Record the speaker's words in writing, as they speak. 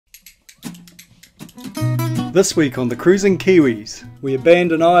This week on the Cruising Kiwis, we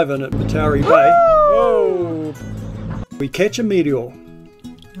abandon Ivan at Matauri Bay. Oh! We catch a meteor.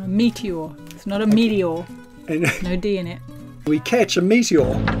 A meteor. It's not a meteor. And no D in it. We catch a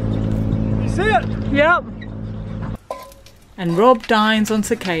meteor. You see it? Yep. And Rob dines on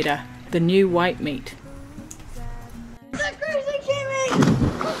cicada, the new white meat. The Cruising Kiwis!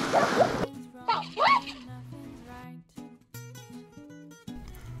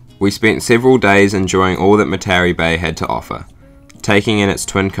 We spent several days enjoying all that Matauri Bay had to offer, taking in its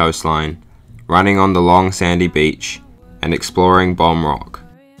twin coastline, running on the long sandy beach, and exploring Bomb Rock.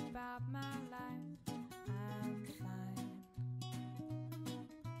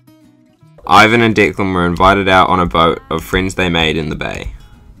 Ivan and Declan were invited out on a boat of friends they made in the bay.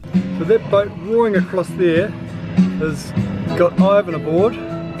 So that boat roaring across there has got Ivan aboard.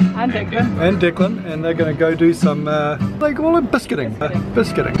 And Declan, and they're going to go do some, they call it biscuiting.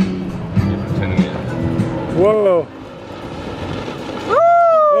 Biscuiting. Whoa!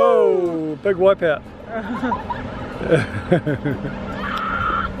 Oh, big wipeout.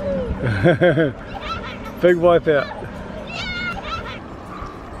 Big wipeout.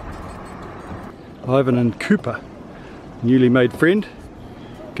 Ivan and Cooper, newly made friend,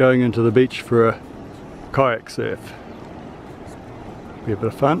 going into the beach for a kayak surf. Be a bit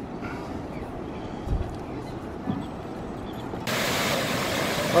of fun.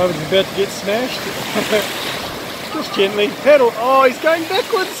 Ivan's about to get smashed. Just gently. Paddle. Oh, he's going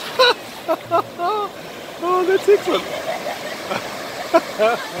backwards. Oh, that's excellent.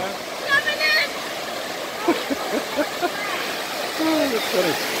 Coming in! Oh, that's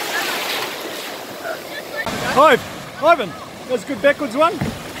funny. Ivan, that was a good backwards one.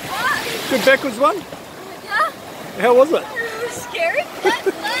 Good backwards one. Yeah. How was it? It was scary.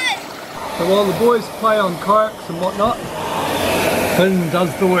 That's fun. So while the boys play on kayaks and whatnot, Finn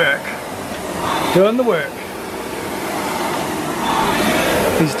does the work. Doing the work.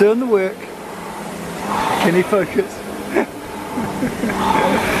 He's doing the work. Can he focus?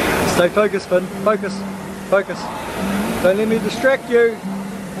 Stay focused, Finn. Focus. Focus. Don't let me distract you.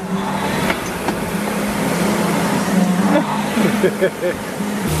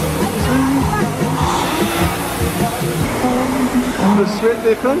 The sweat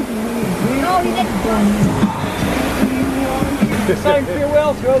there, Finn? Saying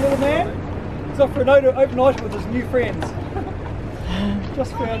farewell to our little man. He's off for an overnight with his new friends.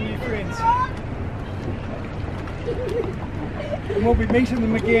 Just found new friends. And we'll be meeting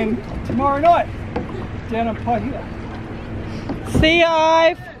them again tomorrow night down in Paihia. See ya,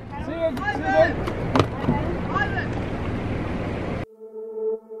 Ive. See you.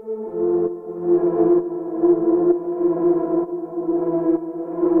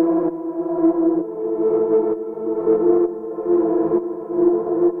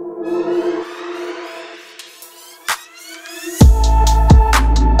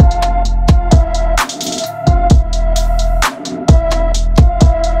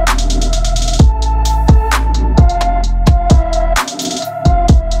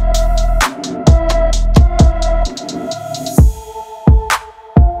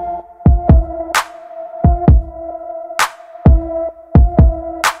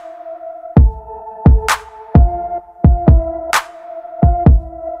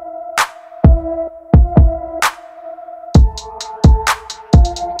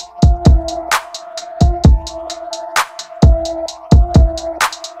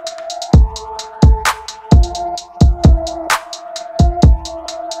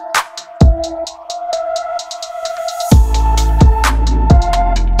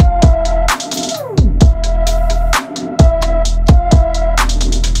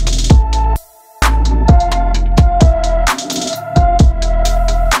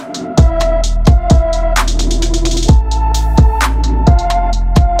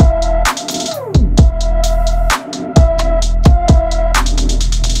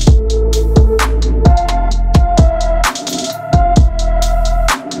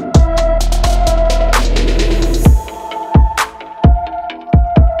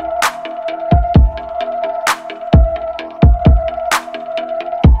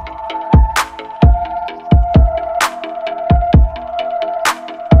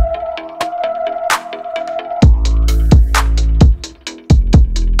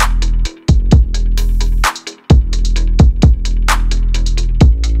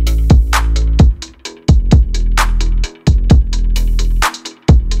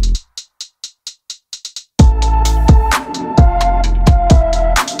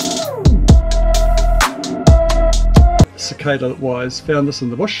 cicada wise, found this in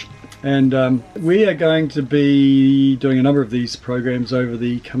the bush. And we are going to be doing a number of these programs over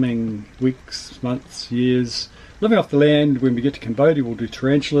the coming weeks, months, years. Living off the land, when we get to Cambodia, we'll do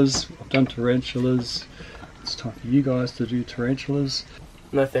tarantulas. I've done tarantulas. It's time for you guys to do tarantulas.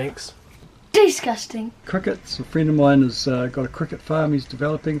 No thanks. Disgusting. Crickets. A friend of mine has got a cricket farm he's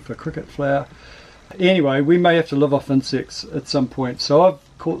developing for cricket flower. Anyway, we may have to live off insects at some point. So I've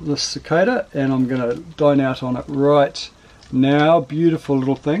caught this cicada and I'm going to dine out on it right now. Beautiful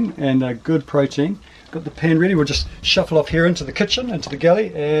little thing and good protein. Got the pan ready. We'll just shuffle off here into the kitchen, into the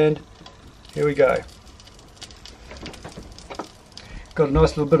galley, and here we go. Got a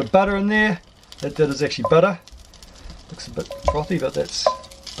nice little bit of butter in there. That is actually butter. Looks a bit frothy, but that's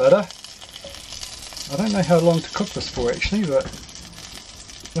butter. I don't know how long to cook this for actually, but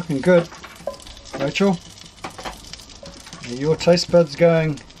looking good. Rachel, are your taste buds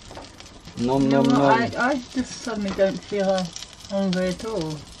going nom nom nom? I just suddenly don't feel hungry at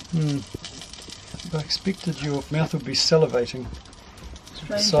all. I expected your mouth would be salivating at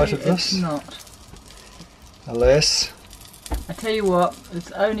the sight of this. It's not. Alas. I tell you what,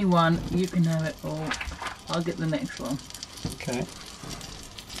 it's only one, you can have it all. I'll get the next one. Okay.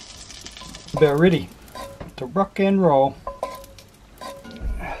 About ready to rock and roll.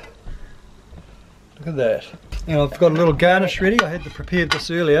 Look at that. And I've got a little garnish ready. I had prepared this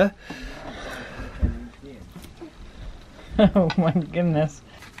earlier. Oh my goodness.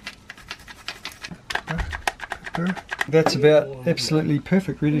 That's about absolutely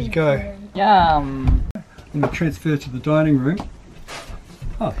perfect, ready to go. Yum. I'm going to transfer to the dining room.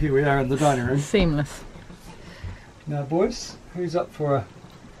 Oh, here we are in the dining room. Seamless. Now boys, who's up for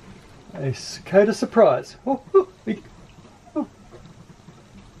a cicada surprise? Oh, oh.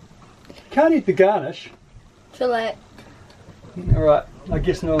 Can't eat the garnish. Fillet. Alright, I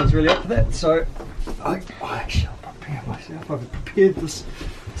guess no one's really up for that, so I shall prepare myself. I've prepared this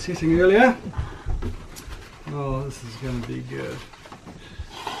setting earlier. Oh, this is going to be good.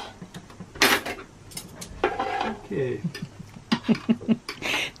 Okay.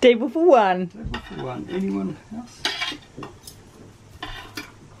 Table for one. Table for one. Anyone else?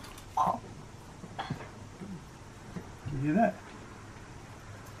 You hear that?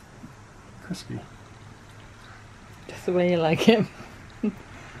 Crispy. Just the way you like it.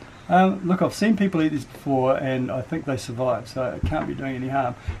 Look, I've seen people eat these before and I think they survive, so it can't be doing any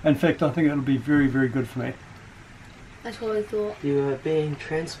harm. In fact, I think it'll be very, very good for me. That's what I thought. You are being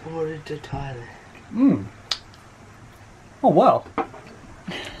transported to Thailand. Mmm. Oh wow.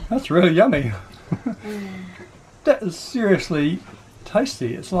 That's really yummy. That is seriously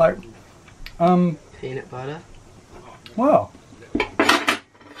tasty. It's like Peanut butter. wow. It's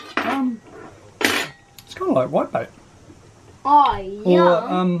kind of like whitebait. Oh,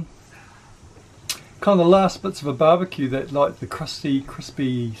 yum. Or kind of the last bits of a barbecue, that like the crusty,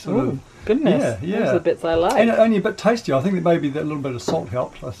 crispy sort of. Goodness. Yeah. Those are the bits I like. And only a bit tasty. I think that maybe that little bit of salt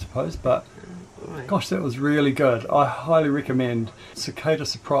helped, I suppose, but Right. gosh, that was really good. I highly recommend Cicada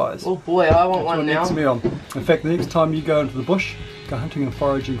Surprise. Oh boy, I want That's one your now. next meal. In fact, the next time you go into the bush, go hunting and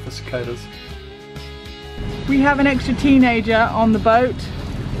foraging for cicadas. We have an extra teenager on the boat.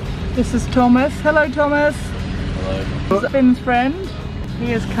 This is Thomas. Hello, Thomas. Hello. Finn's friend. He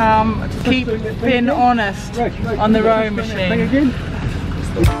has come to keep Finn honest on the rowing Thing machine. again.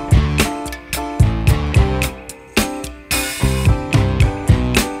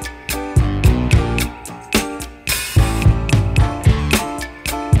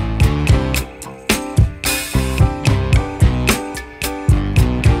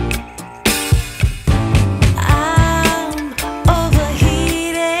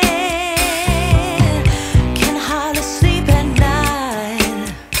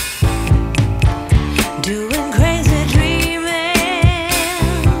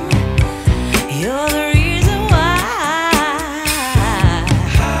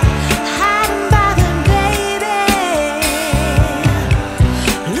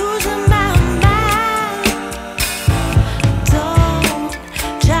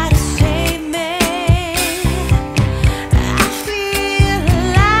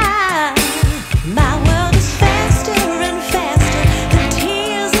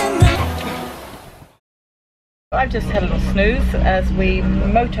 I've just had a little snooze as we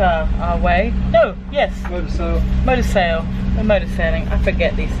motor our way. No, yes. Motor sail. Motor sail. We're motor sailing. I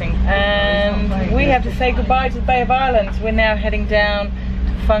forget these things. And we have to say goodbye to the Bay of Islands. We're now heading down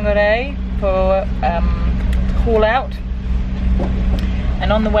to Whangarei for to haul out.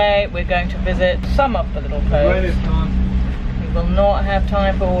 And on the way we're going to visit some of the little coves. We will not have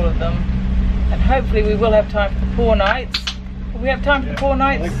time for all of them. And hopefully we will have time for the poor nights. Will we have time for the poor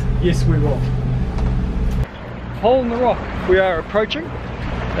nights? Yes, we will. Hole in the rock. We are approaching.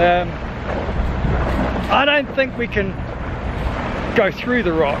 I don't think we can go through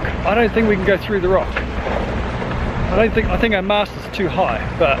the rock. I think our mast is too high,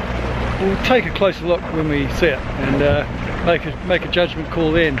 but we'll take a closer look when we see it and make a judgment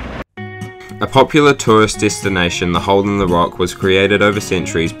call then. A popular tourist destination, the Hole in the Rock was created over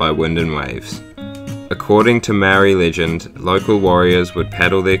centuries by wind and waves. According to Maori legend, local warriors would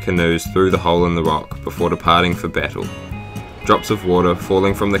paddle their canoes through the hole in the rock before departing for battle. Drops of water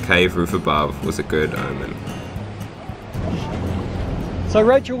falling from the cave roof above was a good omen. So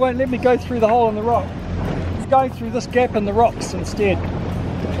Rachel won't let me go through the hole in the rock. It's going through this gap in the rocks instead.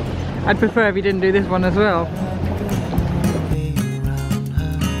 I'd prefer if you didn't do this one as well.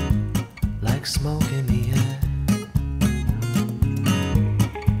 Like smoke in the air.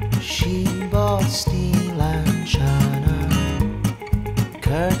 She bought steel and china,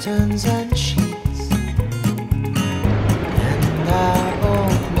 curtains and sheets, and I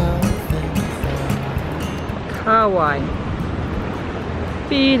owed nothing for. Kawai.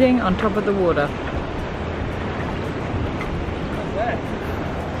 Feeding on top of the water. What's that?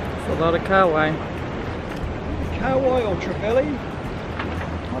 It's a lot of kawai. Kawai or trevally?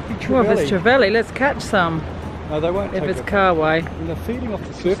 Might be Well, if trevally. it's trevally, let's catch some. No, they won't If take it's it. kawai. When they're feeding off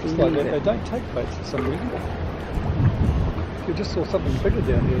the surface like that, they don't take baits for some reason. You just saw something bigger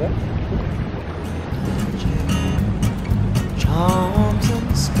down here, though. Charms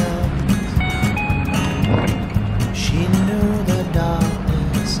and spells. She knew the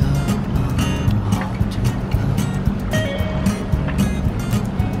darkness of my heart to love.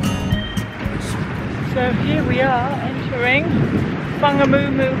 So here we are entering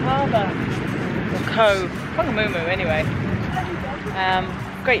Whanagmumu Harbour. Or Cove. Whanagmumu anyway.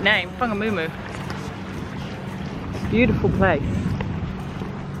 Great name, Whanagmumu. Beautiful place.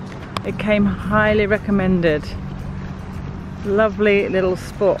 It came highly recommended. Lovely little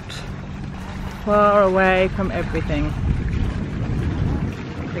spot. Far away from everything.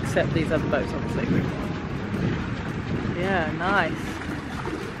 Except these other boats, obviously. Yeah, nice.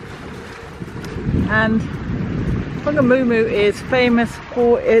 And Whanagmumu is famous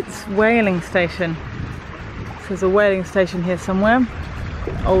for its whaling station. So there's a whaling station here somewhere.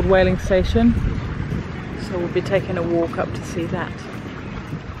 Old whaling station. So we'll be taking a walk up to see that.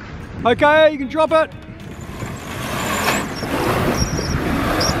 Okay, you can drop it.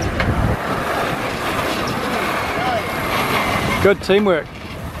 Good teamwork.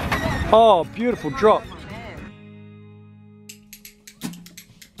 Oh, beautiful drop.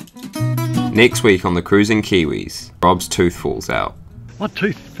 Next week on the Cruising Kiwis, Rob's tooth falls out. My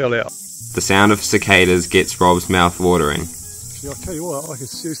tooth fell out. The sound of cicadas gets Rob's mouth watering, See, I'll tell you what, I could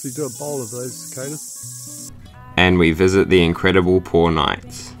seriously do a bowl of those cicadas. and we visit the incredible Poor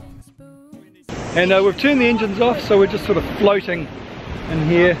Knights. And we've turned the engines off, so we're just sort of floating in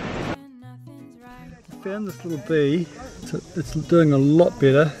here. I found this little bee. It's doing a lot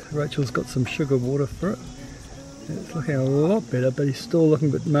better. Rachel's got some sugar water for it. It's looking a lot better, but he's still looking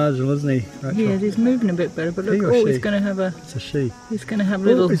a bit marginal, isn't he, Rachel? Yeah, he's moving a bit better, but look, He or oh, she? he's going to have a... It's a she. He's going to have a Oh,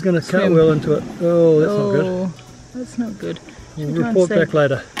 little he's going to swim. cartwheel into it. Oh, that's not good. Oh, that's not good. We'll Should try and report save- back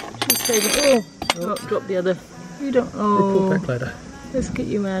later. should save it. Oh, drop the other. You don't... Oh, Report back later. let's get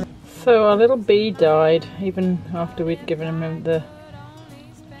you out. So our little bee died, even after we'd given him the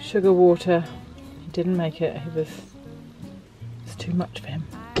sugar water. He didn't make it. It's too much for him.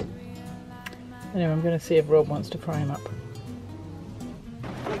 Anyway, I'm going to see if Rob wants to fry him up.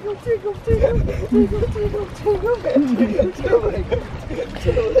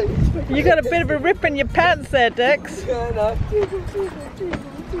 You got a bit of a rip in your pants there, Dex.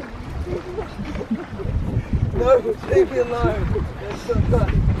 No, leave me alone. That's not